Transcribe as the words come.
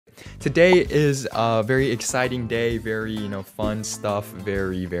Today is a very exciting day, very, fun stuff,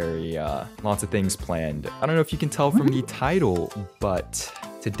 very, lots of things planned. I don't know if you can tell from the title, but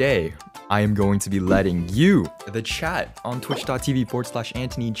today I am going to be letting you, the chat on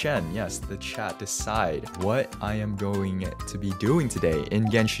twitch.tv/Anthony Chen, yes, the chat, decide what I am going to be doing today in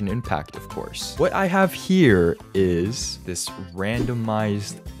Genshin Impact, of course. What I have here is this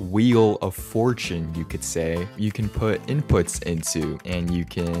randomized wheel of fortune, you could say. You can put inputs into and you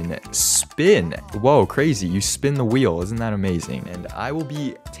can spin. Whoa, crazy. You spin the wheel. Isn't that amazing? And I will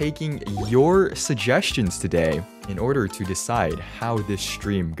be taking your suggestions today in order to decide how this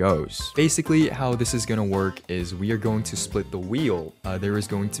stream goes. Basically, how this is gonna work is we are going to split the wheel. There is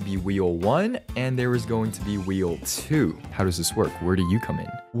going to be wheel 1 and there is going to be wheel 2. How does this work? Where do you come in?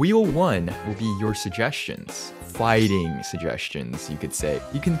 Wheel 1 will be your suggestions. Fighting suggestions, you could say.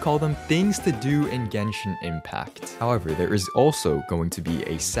 You can call them things to do in Genshin Impact. However, there is also going to be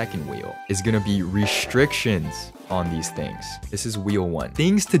a second wheel. It's gonna be restrictions on these things. This is wheel 1.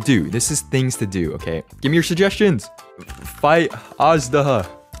 Things to do. This is things to do, okay? Give me your suggestions. Fight Azda.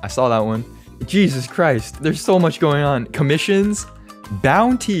 I saw that one. Jesus Christ. There's so much going on. Commissions.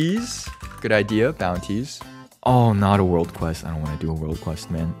 Bounties. Good idea. Bounties. Oh, not a world quest. I don't want to do a world quest,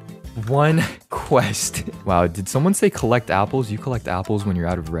 man. One quest. Wow, did someone say collect apples? You collect apples when you're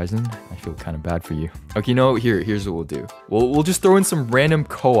out of resin? I feel kind of bad for you. Okay, here's what we'll do. We'll just throw in some random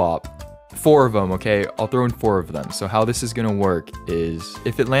co-op. 4 of them, okay? I'll throw in 4 of them. So how this is gonna work is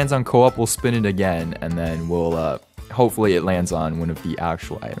if it lands on co-op, we'll spin it again and then we'll hopefully it lands on one of the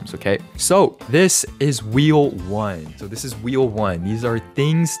actual items, okay? So this is wheel 1. So this is wheel 1. These are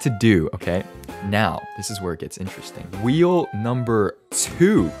things to do, okay? Now, this is where it gets interesting. Wheel number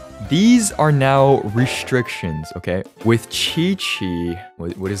 2. These are now restrictions, okay? With Chi-Chi,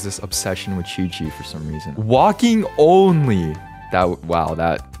 what is this obsession with Chi-Chi for some reason? Walking only.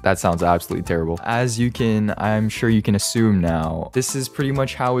 That sounds absolutely terrible. As I'm sure you can assume now, this is pretty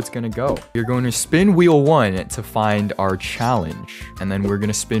much how it's gonna go. You're going to spin wheel 1 to find our challenge. And then we're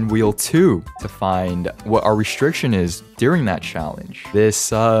gonna spin wheel 2 to find what our restriction is during that challenge.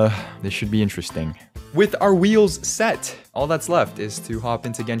 This should be interesting. With our wheels set, all that's left is to hop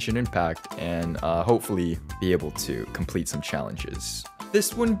into Genshin Impact and hopefully be able to complete some challenges.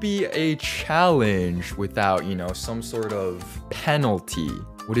 This wouldn't be a challenge without, some sort of penalty.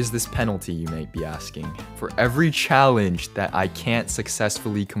 What is this penalty, you might be asking? For every challenge that I can't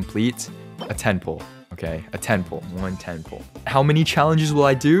successfully complete, a 10 pull. Okay, a 10 pull, 1 10 pull. How many challenges will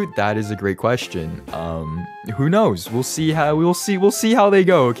I do? That is a great question. Who knows? We'll see how they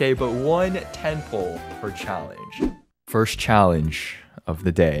go, okay? But 1 10 pull per challenge. First challenge of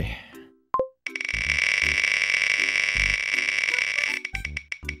the day.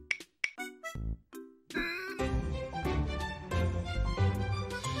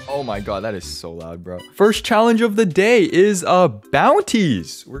 Oh my god, that is so loud, bro. First challenge of the day is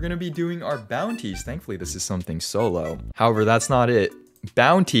bounties. We're gonna be doing our bounties. Thankfully, this is something solo. However, that's not it.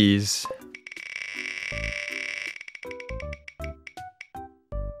 Bounties.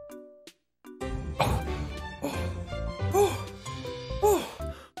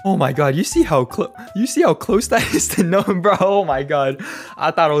 Oh my god, you see how close that is to no, bro? Oh my god.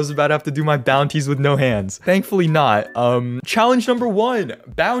 I thought I was about to have to do my bounties with no hands. Thankfully not. Challenge number 1,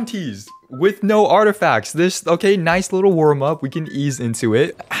 bounties with no artifacts. Okay, nice little warm up. We can ease into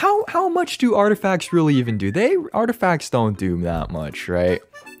it. How much do artifacts really even do? Artifacts don't do that much, right?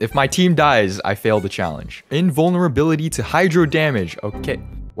 If my team dies, I fail the challenge. Invulnerability to hydro damage. Okay,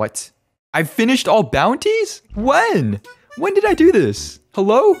 what? I've finished all bounties? When? When did I do this?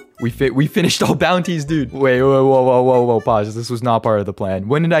 Hello? We finished all bounties, dude. Wait, whoa, pause. This was not part of the plan.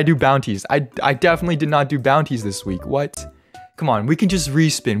 When did I do bounties? I definitely did not do bounties this week. What? Come on, we can just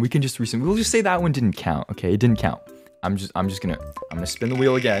respin. We'll just say that one didn't count, okay? It didn't count. I'm gonna spin the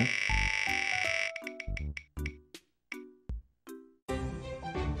wheel again.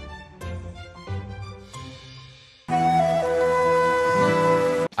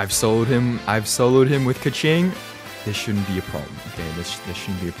 I've soloed him with Kaching. This shouldn't be a problem, okay? This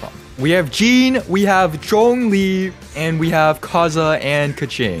shouldn't be a problem. We have Jean, we have Zhongli, and we have Kaza and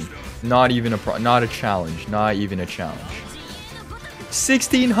Kaching. Not a challenge. Not even a challenge.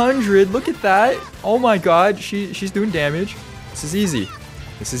 1600, look at that. Oh my god, she's doing damage. This is easy.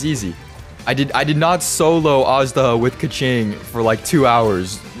 I did not solo Azda with Kaching for like 2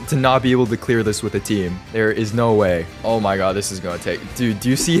 hours to not be able to clear this with a team. There is no way. Oh my god, this is gonna take... Dude, do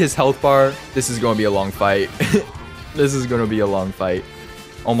you see his health bar? This is gonna be a long fight. This is gonna be a long fight.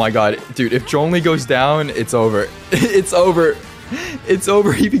 Oh my god. Dude, if Zhongli goes down, it's over. It's over. It's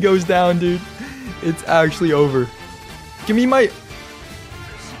over if he goes down, dude. It's actually over. Give me my...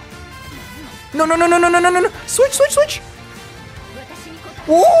 No, no, no, no, no, no, no, no, no. Switch, switch, switch.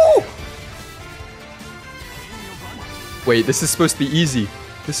 Woo! Wait, this is supposed to be easy.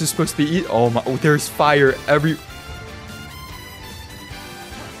 This is supposed to be easy. Oh my, oh, there's fire every...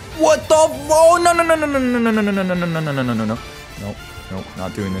 What the? Oh, no, no, no, no, no, no, no, no, no, no, no, no, no, no, no, no, no. Nope, nope,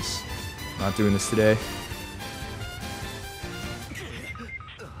 not doing this. Not doing this today.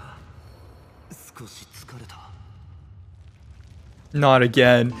 Not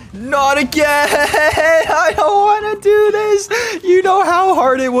again. Not again! I don't want to do this! You know how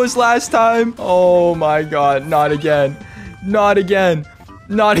hard it was last time. Oh my god, not again. Not again.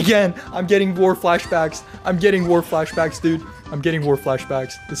 Not again. I'm getting war flashbacks. I'm getting war flashbacks, dude. I'm getting war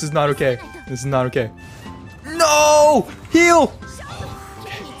flashbacks. This is not okay. This is not okay. No! Heal!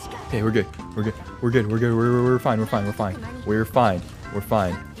 Okay, okay, we're good. We're good. We're good. We're good. We're fine. We're fine. We're fine. We're fine. We're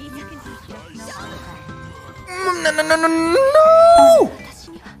fine. No, no, no, no, no!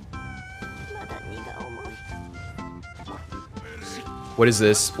 What is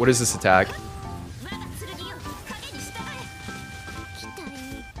this? What is this attack?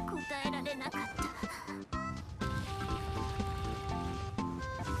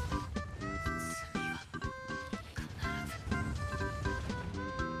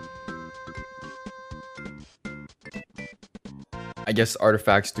 I guess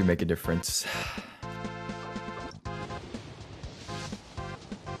artifacts do make a difference.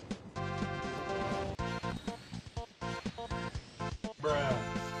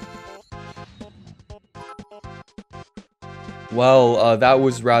 Well, that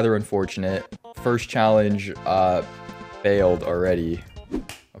was rather unfortunate. First challenge, failed already.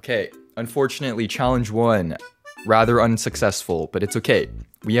 Okay, unfortunately, challenge 1, rather unsuccessful, but it's okay.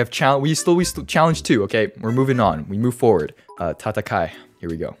 We have we still challenge 2, okay? We're moving on. We move forward. Tatakai. Here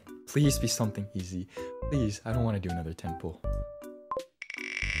we go. Please be something easy. Please, I don't want to do another temple.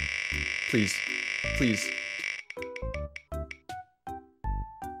 Please. Please.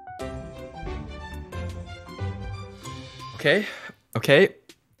 Okay. Okay.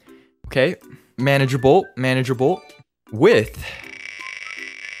 Okay. Manageable. Manageable. With...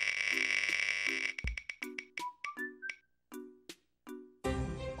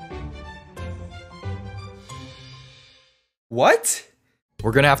 What?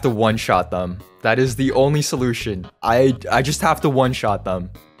 We're gonna have to one-shot them. That is the only solution. I just have to one-shot them.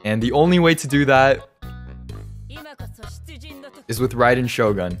 And the only way to do that is with Raiden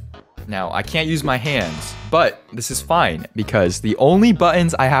Shogun. Now, I can't use my hands, but this is fine because the only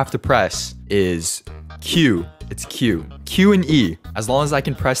buttons I have to press is Q. It's Q. Q and E. As long as I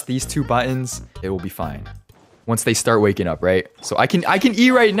can press these 2 buttons, it will be fine. Once they start waking up, right? So I can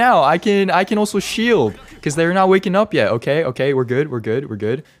E right now. I can also shield because they're not waking up yet. Okay, okay, we're good, we're good, we're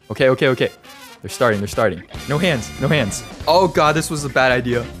good. Okay, okay, okay. They're starting, they're starting. No hands, no hands. Oh god, this was a bad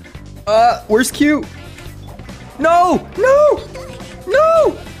idea. Where's Q? No, no,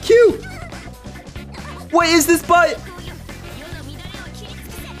 no, Q. What is this butt?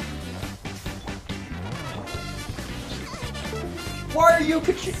 Why are you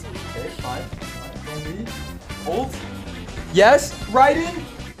pitching? Okay, fine. Hold. Yes, Raiden.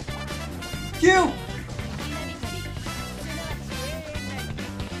 Q.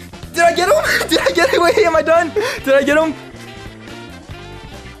 Did I get him? Did I get him? Wait, am I done? Did I get him?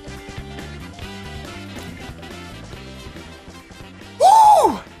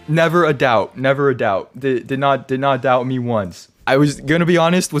 Woo! Never a doubt. Never a doubt. Did not doubt me once. I was gonna be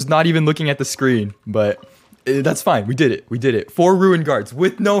honest, was not even looking at the screen, but that's fine. We did it. We did it. 4 ruin guards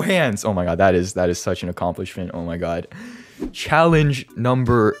with no hands. Oh my god, that is such an accomplishment. Oh my god. Challenge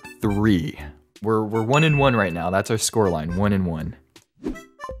number 3. We're 1-1 right now. That's our scoreline. 1-1.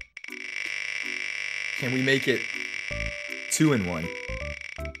 Can we make it 2-1?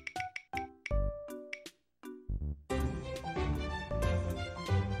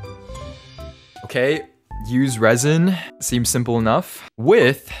 Okay, use resin. Seems simple enough.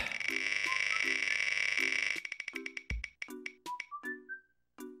 With...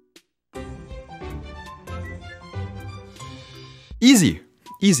 Easy.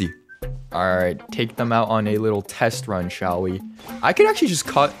 Easy. Alright, take them out on a little test run, shall we? I could actually just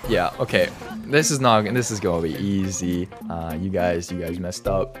cut... Yeah, okay. This is gonna be easy. You guys messed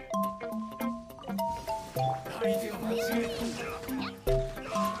up.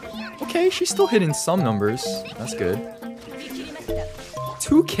 Okay, she's still hitting some numbers. That's good.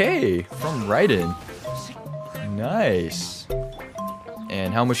 2K from Raiden. Nice.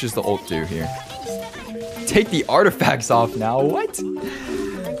 And how much does the ult do here? Take the artifacts off now. What?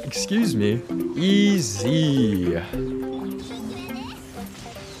 Excuse me. Easy.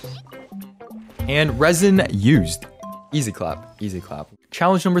 And resin used. Easy clap. Easy clap.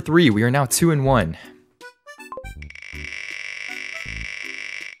 Challenge number 3. We are now 2 and 1.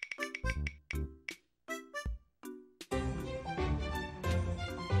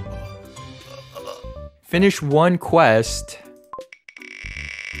 Finish 1 quest.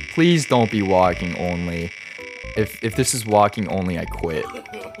 Please don't be walking only. If this is walking only, I quit.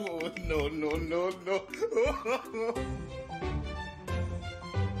 No.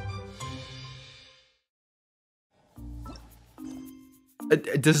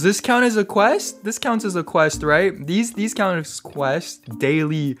 Does this count as a quest? This counts as a quest, right? These count as quests,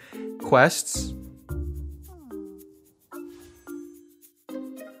 daily quests.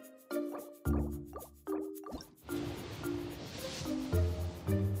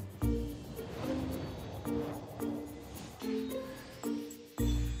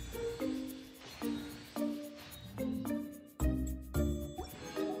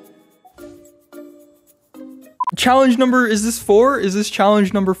 Challenge number, is this 4? Is this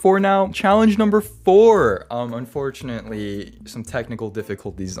challenge number 4 now? Challenge number 4. Unfortunately, some technical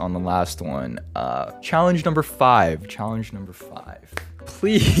difficulties on the last one. Challenge number 5. Challenge number 5.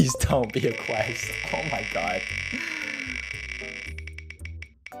 Please don't be a quest. Oh my god.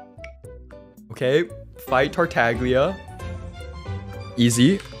 Okay, fight Tartaglia.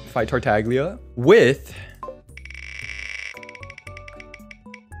 Easy. Fight Tartaglia with...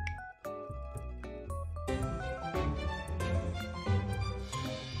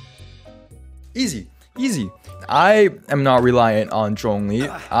 Easy. I am not reliant on Zhongli.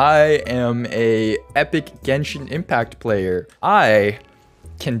 I am a epic Genshin Impact player. I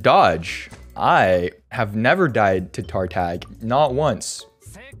can dodge. I have never died to Tartag, not once.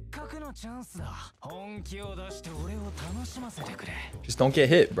 Just don't get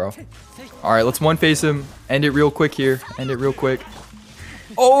hit, bro. All right, let's one face him. End it real quick here. End it real quick.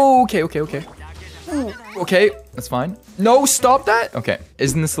 Oh, okay. Ooh, okay, that's fine. No, stop that. Okay,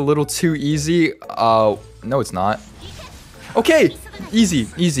 isn't this a little too easy? No, it's not. Okay, easy.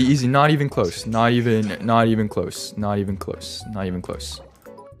 Not even close. Not even close.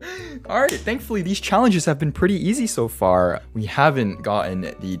 All right, thankfully these challenges have been pretty easy so far. We haven't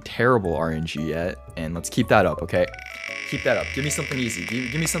gotten the terrible RNG yet, and let's keep that up, okay? Keep that up. Give me something easy.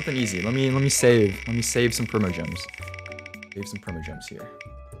 Give me something easy. Let me save some primogems. Save some primogems here.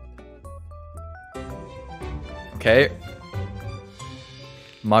 Okay.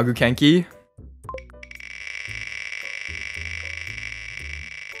 Magukenki.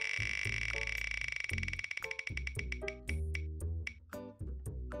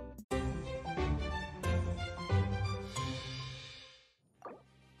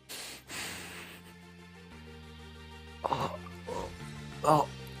 Oh,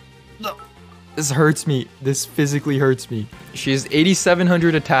 no. This hurts me. This physically hurts me. She has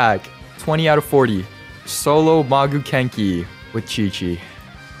 8,700 attack, 20 out of 40. Solo Magukenki with Chi-Chi.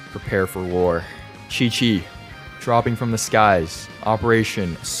 Prepare for war. Chi-Chi, dropping from the skies.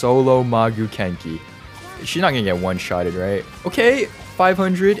 Operation Solo Magukenki. She's not gonna get one-shotted, right? Okay,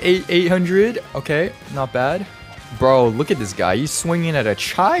 500, 800. Okay, not bad. Bro, look at this guy. He's swinging at a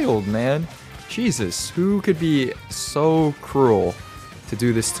child, man. Jesus, who could be so cruel to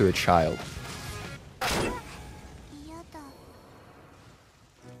do this to a child?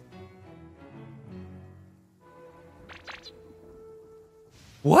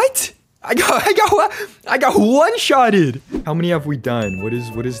 What? I got one-shotted. How many have we done? What is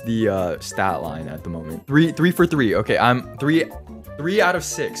the stat line at the moment? Three for 3. Okay, I'm three out of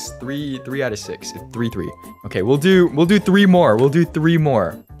 6. Three out of 6. 3. Okay, we'll do 3 more. We'll do 3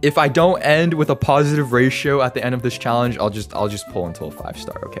 more. If I don't end with a positive ratio at the end of this challenge, I'll just pull until a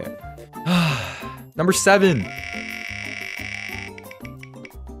 5-star. Okay. Number 7.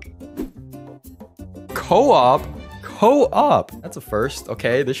 Co-op. That's a first.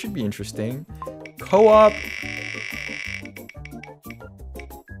 Okay, this should be interesting. Co-op.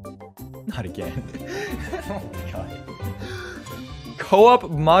 Not again. Oh my god. Co-op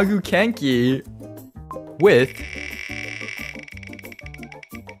Magukenki with...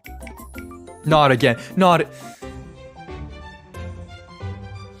 Not again.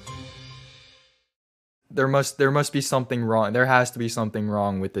 There must be something wrong. There has to be something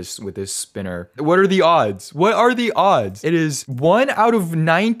wrong with this spinner. What are the odds? It is 1 out of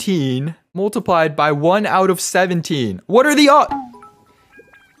 19 multiplied by 1 out of 17. What are the odds?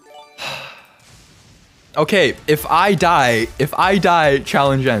 Okay, if I die,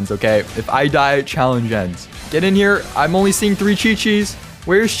 challenge ends, okay? If I die, challenge ends. Get in here. I'm only seeing 3 Chi-Chis.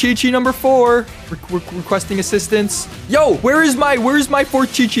 Where's Chi-Chi number 4? Requesting assistance. Yo, where is my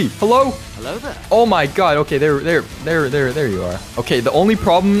 4th Chi-Chi? Hello? Hello there. Oh my god. Okay, there you are. Okay, the only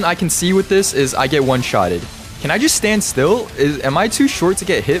problem I can see with this is I get one-shotted. Can I just stand still? Am I too short to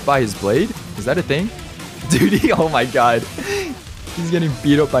get hit by his blade? Is that a thing? Dude, oh my god. He's getting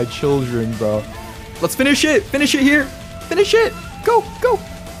beat up by children, bro. Let's finish it. Finish it here. Finish it. Go, go.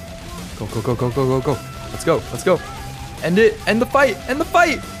 Go, go, go, go, go, go, go. Let's go. Let's go. End it. End the fight. End the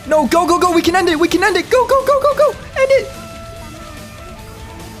fight. No, go, go, go. We can end it. We can end it. Go, go, go, go, go. End it.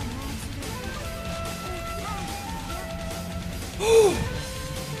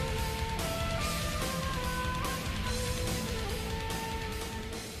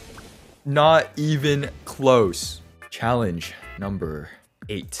 Not even close. Challenge number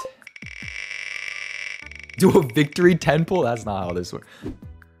 8. Do a victory 10 pull? That's not how this works.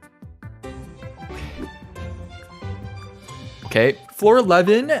 Okay, floor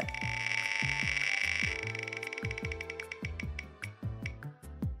 11.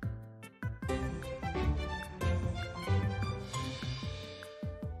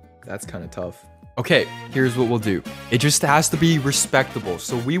 That's kind of tough. Okay, here's what we'll do. It just has to be respectable.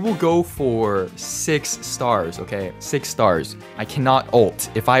 So we will go for 6 stars, okay? 6 stars. I cannot ult.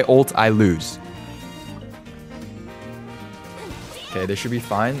 If I ult, I lose. Okay, this should be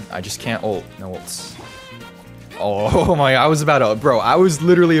fine. I just can't ult. No ults. Oh my, I was about to, bro, I was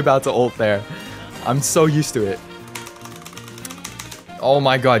literally about to ult there. I'm so used to it. Oh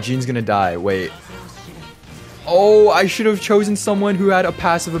my god, Jean's gonna die. Wait. Oh, I should have chosen someone who had a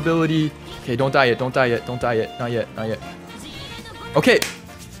passive ability. Okay, don't die yet, don't die yet, don't die yet. Not yet, not yet. Okay.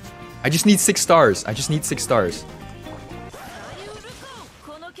 I just need 6 stars. I just need 6 stars.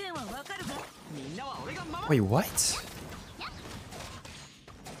 Wait, what?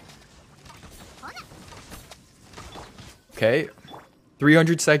 Okay.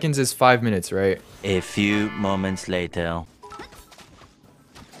 300 seconds is 5 minutes, right? A few moments later.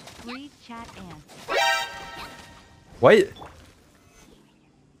 What?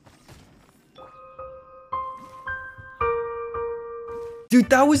 Dude,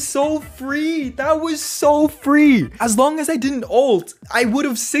 that was so free. That was so free. As long as I didn't ult, I would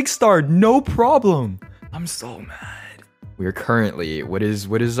have 6-starred, no problem. I'm so mad. We are currently, what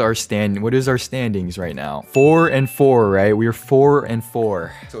is our standings right now? 4 and 4, right? We are 4 and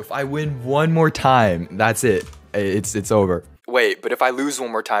 4. So if I win one more time, that's it. It's over. Wait, but if I lose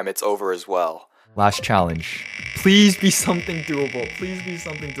one more time, it's over as well. Last challenge. Please be something doable. Please be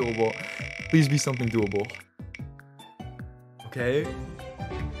something doable. Please be something doable. Okay.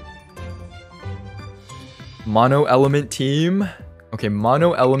 Mono element team. Okay,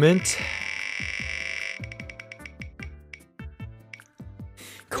 mono element.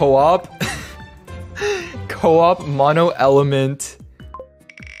 Co-op. Co-op mono element.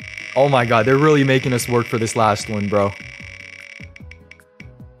 Oh my god, they're really making us work for this last one, bro.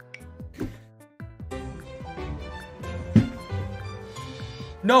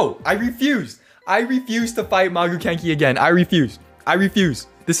 No, I refuse. I refuse to fight Magukenki again. I refuse. I refuse.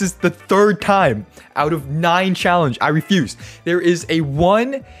 This is the 3rd time out of 9 challenge. I refuse. There is a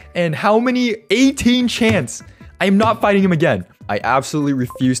 1 and how many? 18 chance. I am not fighting him again. I absolutely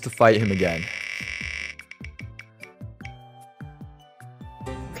refuse to fight him again.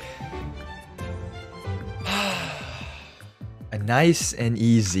 A nice and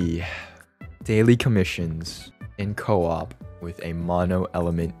easy daily commissions in co-op with a mono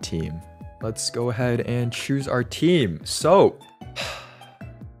element team. Let's go ahead and choose our team. So,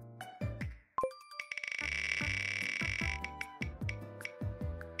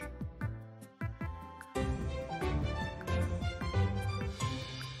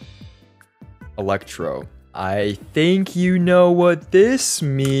 Electro. I think you know what this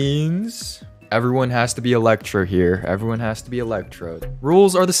means. Everyone has to be Electro here. Everyone has to be Electro.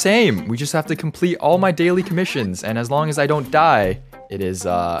 Rules are the same. We just have to complete all my daily commissions. And as long as I don't die, it is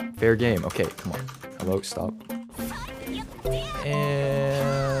fair game. Okay, come on. Hello, stop.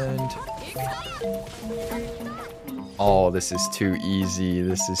 And... oh, this is too easy.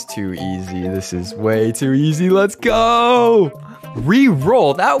 This is too easy. This is way too easy. Let's go!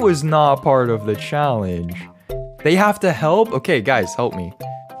 Re-roll. That was not part of the challenge. They have to help? Okay, guys, help me.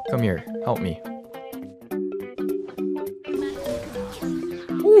 Come here. Help me.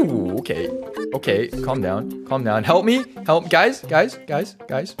 Ooh, okay. Okay, calm down. Calm down. Help me. Help. Guys.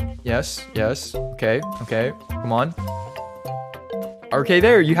 Yes. Okay. Come on. Okay,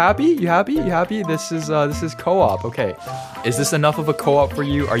 there. You happy? You happy? This is co-op. Okay. Is this enough of a co-op for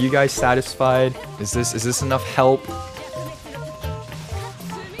you? Are you guys satisfied? Is this enough help?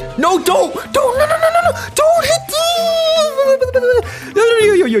 No, don't! No! Don't hit the...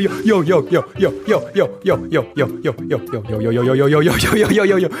 Yo.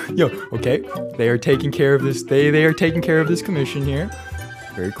 Okay, they are taking care of this. They are taking care of this commission here.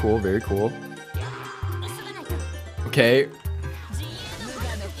 Very cool, very cool. Okay.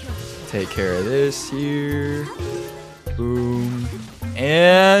 Take care of this here. Boom.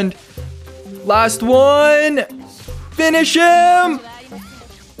 And last one. Finish him.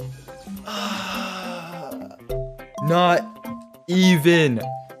 Not even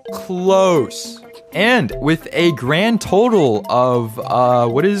close. And with a grand total of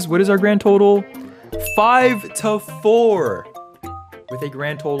what is our grand total? 5-4. With a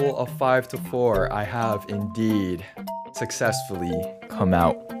grand total of 5-4, I have indeed successfully come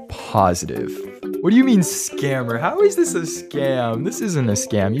out positive. What do you mean scammer? How is this a scam? This isn't a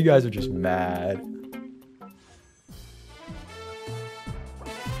scam. You guys are just mad.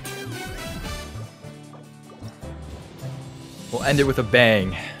 We'll end it with a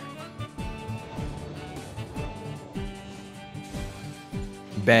bang.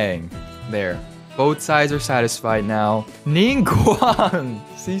 Bang. There. Both sides are satisfied now. Ningguang!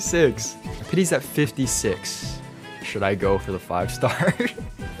 C6. I pity's at 56. Should I go for the 5-star?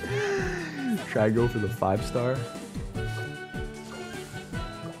 Should I go for the 5-star?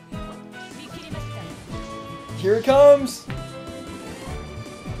 Here it comes!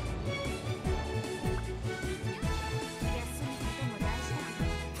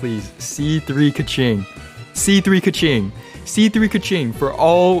 Please, C3 Kaching. C3 Kaching. C3 Kaching for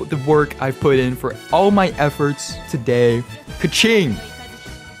all the work I've put in, for all my efforts today. Kaching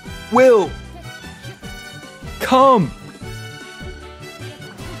will come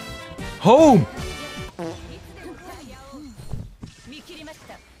home.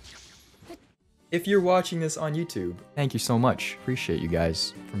 If you're watching this on YouTube, thank you so much. Appreciate you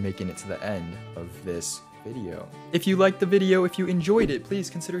guys for making it to the end of this video. If you liked the video, if you enjoyed it,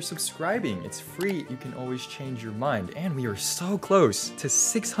 please consider subscribing. It's free. You can always change your mind. And we are so close to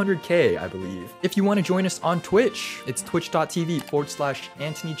 600K, I believe. If you want to join us on Twitch, it's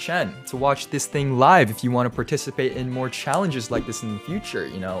twitch.tv/Anthony Chen to watch this thing live. If you want to participate in more challenges like this in the future,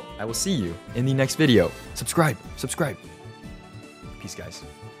 you know, I will see you in the next video. Subscribe. Peace, guys.